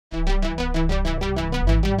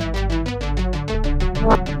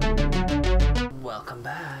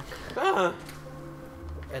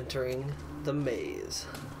entering the maze,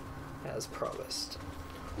 as promised.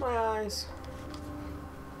 My eyes.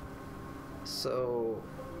 So,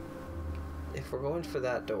 if we're going for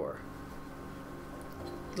that door,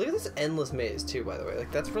 look at this endless maze too. By the way,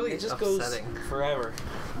 like that's really it just upsetting. Goes forever.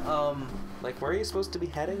 Like where are you supposed to be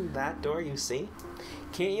heading? That door you see?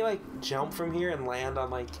 Can't you like jump from here and land on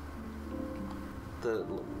like the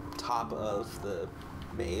top of the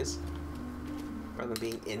maze rather than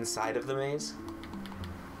being inside of the maze?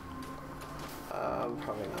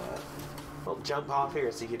 Probably not. Well, jump off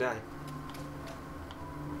here so you die.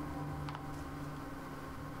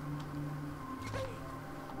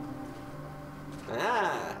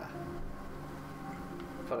 Ah!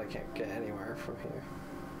 But I can't get anywhere from here.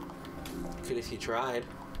 Could if you tried.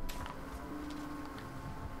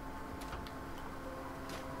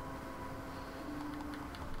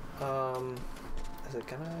 Is it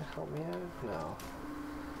gonna help me out? No.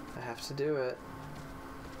 I have to do it.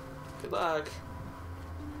 Good luck.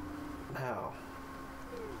 How?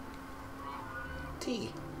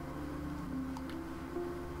 T.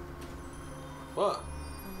 What?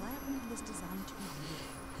 The labyrinth was designed to be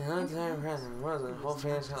beautiful. Yeah, that's not present, wasn't. Whole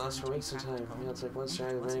family's got lost for weeks of time. You know, it's like one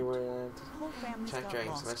strike of anywhere. Track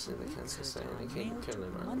dragons, especially the cancer site, and they can't kill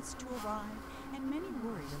them. Months to arrive, and many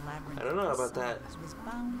worried the labyrinth. I don't know about that. Was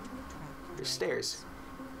bound to attract. There's stairs.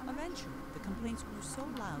 Eventually, the complaints grew so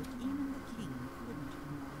loud, even the king couldn't.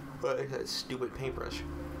 But that stupid paintbrush.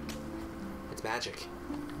 It's magic.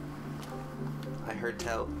 I heard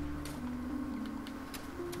tell.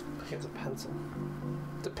 I think it's a pencil.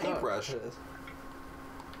 It's a paintbrush. Oh, it is.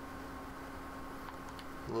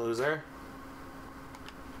 Loser.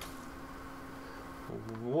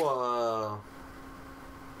 Whoa.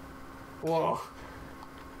 Whoa.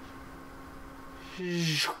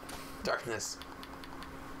 Darkness.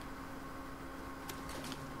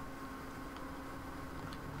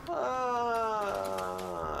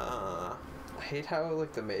 I hate how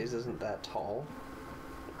like the maze isn't that tall.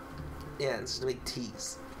 Yeah, it's just a big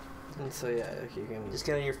tease. And so yeah, like, you can Just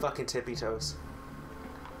get on your fucking tippy toes.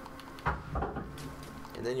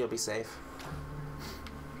 And then you'll be safe.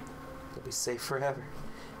 You'll be safe forever.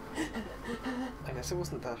 I guess it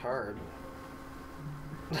wasn't that hard.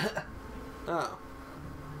 Oh.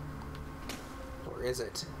 Or is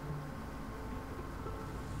it?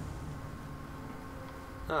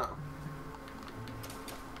 Oh.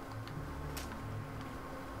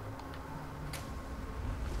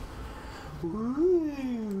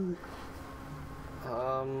 Woo.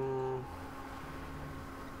 Oh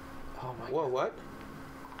my Whoa, God. what?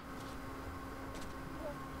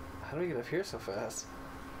 How do we get up here so fast?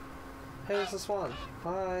 Hey, there's a swan.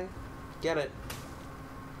 Hi. Get it.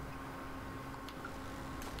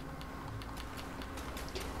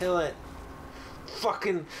 Kill it.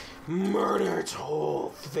 Fucking murder its whole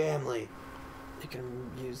family. You can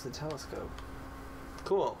use the telescope.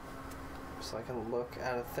 Cool. So I can look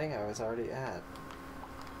at a thing I was already at.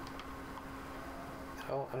 I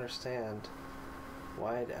don't understand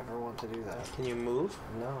why I'd ever want to do that. Can you move?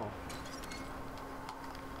 No.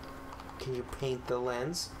 Can you paint the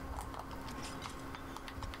lens?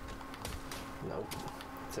 Nope.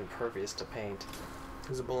 It's impervious to paint.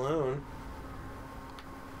 There's a balloon.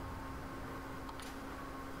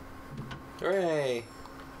 Hooray!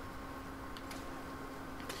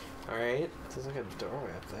 Alright. There's like a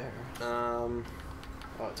doorway up there. Oh,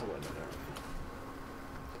 it's a window.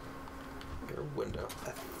 Your window.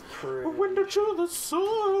 A window to the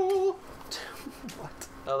soul! What?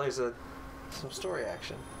 Oh, there's some story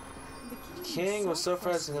action. The king was so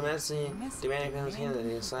frustrated with the messy, demanding from his king that he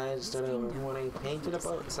decided to start over when he painted a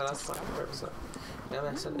boat and set off for purpose. Now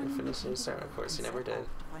I said and finished his start, of course, he never did.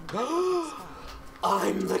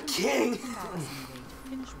 I'm the king!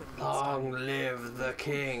 Long live the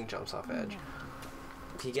king! Jumps off edge.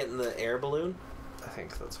 Can you get in the air balloon? I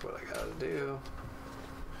think that's what I gotta do.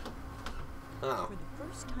 Oh. For the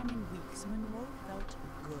first time in weeks, Monroe felt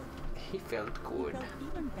good. He felt He good. felt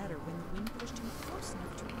even better when the wind pushed him close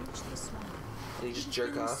enough to reach the swan. Did he just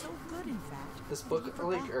jerk Feeling off? So good, in fact, This that book, he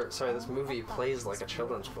forgot this all movie about plays his like a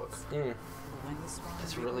children's book. Mm. When the swan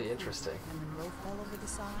It's wriggled really free interesting. And Monroe fell over the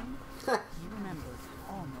side, he remembered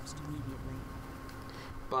almost immediately.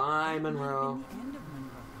 Bye, That might have Monroe. been the end of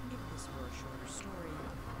Monroe, if this were a shorter story,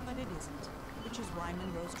 but it isn't, which is why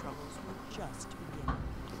Monroe's troubles were just beginning.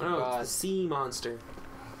 Oh, it's the sea monster.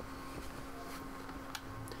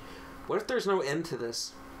 What if there's no end to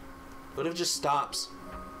this? What if it just stops?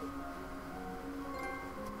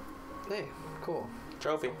 Hey, cool.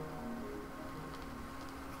 Trophy.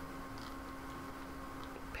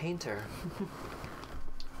 Painter.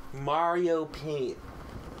 Mario paint.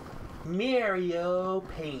 Mario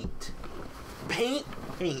paint. Paint.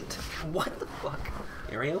 What the fuck?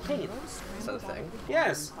 Mario paint. Is that a thing?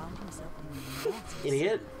 Yes.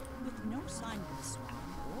 Idiot. With no sign of the Swan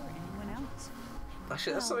or anyone else.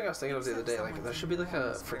 Actually, that's something I was thinking of the other day. Like, there should be like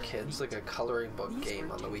a, for kids, like a coloring book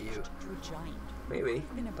game on the Wii U. Maybe.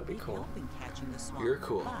 That'd be cool. You're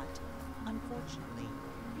cool. But unfortunately,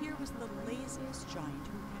 here was the laziest giant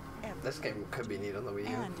who had ever. This game could be neat on the Wii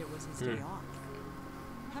U. And it was his day off.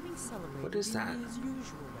 Having celebrated What is in that? his usual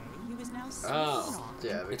way, he was now Oh.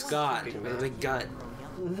 Yeah, It's God big with man. a big gut.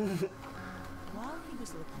 While he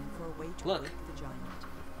was looking for a way to Look. wake the giant,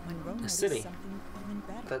 when Ro A noticed city. something even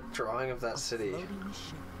better. That drawing of that A city floating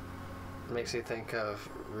ship. makes you think of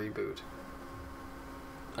Reboot.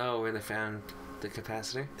 Oh, where they found the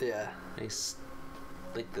capacitor? Yeah. Nice.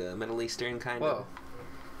 Like the Middle Eastern kind Whoa. of.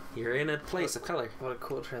 You're in a place of color. What a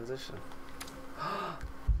cool transition.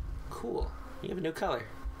 Cool. You have a new color.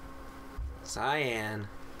 Cyan.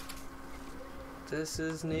 This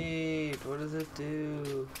is neat. What does it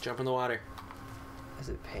do? Jump in the water. Is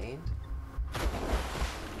it paint?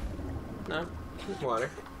 No. It's water.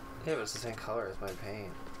 Yeah, but it's the same color as my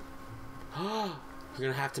paint. You're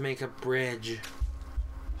gonna have to make a bridge.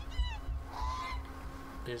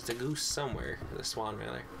 There's the goose somewhere. The swan,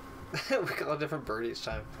 rather. We call a different bird each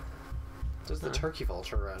time. There's the turkey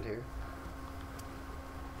vulture around here.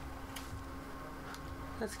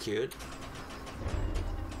 That's cute.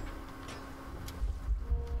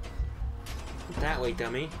 That way,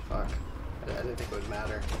 dummy. Fuck. I didn't think it would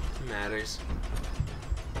matter. Matters.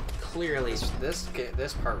 Clearly,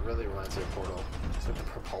 This part really reminds me of Portal. It's like the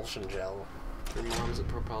propulsion gel. your mom's a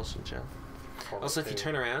propulsion gel. Portal Also, if you 2.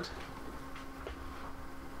 turn around,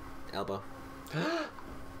 elbow.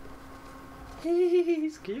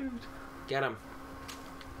 He's cute. Get him.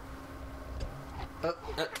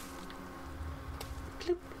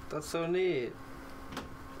 That's so neat.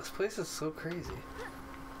 This place is so crazy.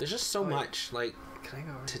 There's just so much, like, Can I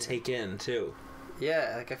go over to here? take in too.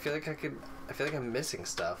 Yeah, like I feel like I'm missing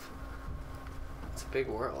stuff. It's a big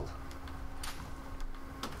world.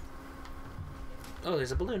 Oh,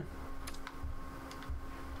 there's a balloon.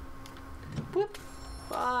 Whoop.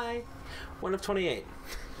 Bye. 1 of 28.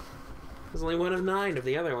 There's only 1 of 9 of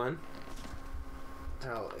the other one.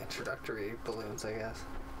 They're all introductory balloons, I guess.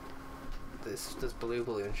 This blue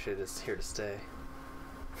balloon shit is here to stay.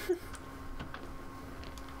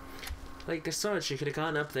 Like, there's so much. You could have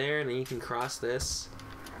gone up there and then you can cross this.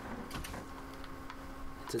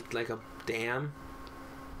 It's like a dam.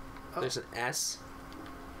 Oh. There's an S.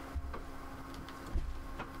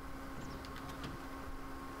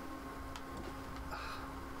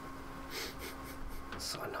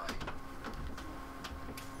 So annoying.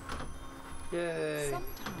 Yay.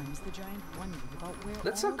 Sometimes the giant wondered about where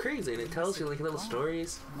That's so all the crazy, and it things tells you had like little gone.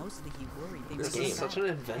 stories. Mostly he worried they This would game. go Such back an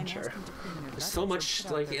and ask adventure. him to clean their There's gutters so or much,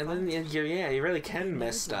 put out like, their and then fires. yeah, you really can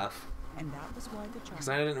miss stuff. And that was why the giant Because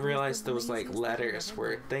I didn't was realize the there was like laziest letters he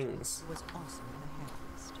were ever things. was also the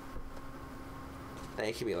happiest. That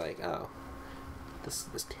you could be like, oh, this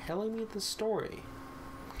is telling me the story.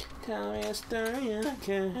 Tell me a story I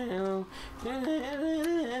can.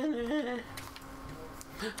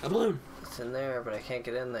 A balloon. It's in there, but I can't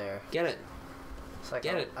get in there. Get it. It's like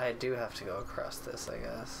Get it. I do have to go across this, I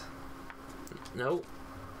guess. Nope.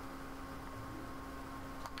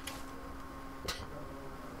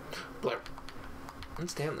 Blur.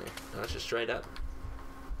 It's down there. No, it's just straight up.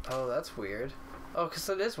 Oh, that's weird. Oh, because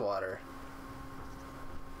it is water.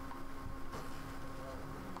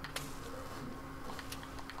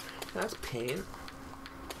 That's paint.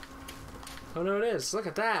 Oh no, it is. Look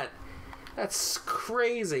at that. That's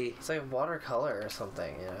crazy. It's like watercolor or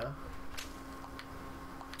something, you know?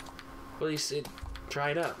 Well, you see, it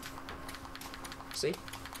dried up. See?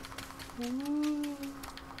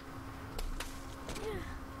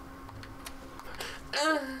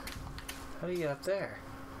 How do you get up there?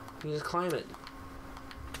 You just climb it.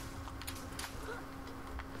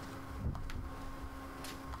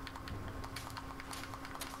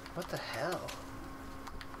 What the hell?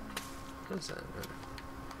 What is that?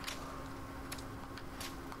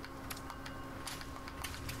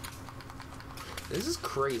 This is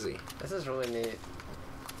crazy. This is really neat.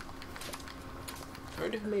 I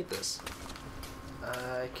wonder who made this.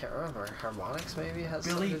 I can't remember. Harmonix maybe has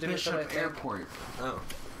Billy something to do with it, I Bishop think. Airport. Oh.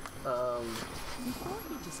 Before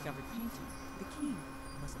he discovered painting, the king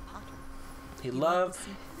was a potter. He loved loved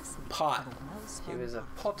the simplicity pot. of a well-spun He was a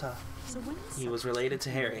pot. potter. So when He was related to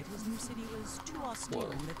Harry. his new city was too austere Whoa.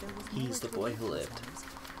 and that there was He's the nowhere boy to who relieve lived. themselves,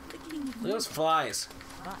 the king Look at ignored those them. flies.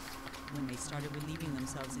 But when they started relieving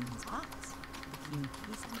themselves in his pots, the king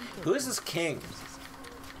hastily Who is this king?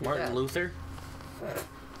 Martin Yeah. Luther?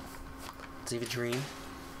 Does he have a dream?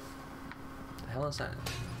 The hell is that?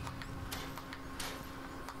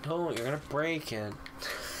 Don't, you're gonna break it.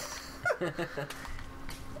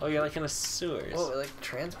 Oh, you're like in a sewers. Oh, it like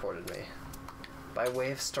transported me. By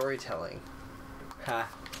way of storytelling. Ha.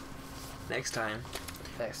 Next time,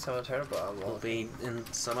 Next time on TurnipBomb, we'll be in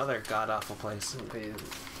some other god-awful place. we'll be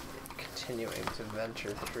continuing to venture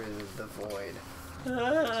through the void to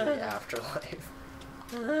the afterlife.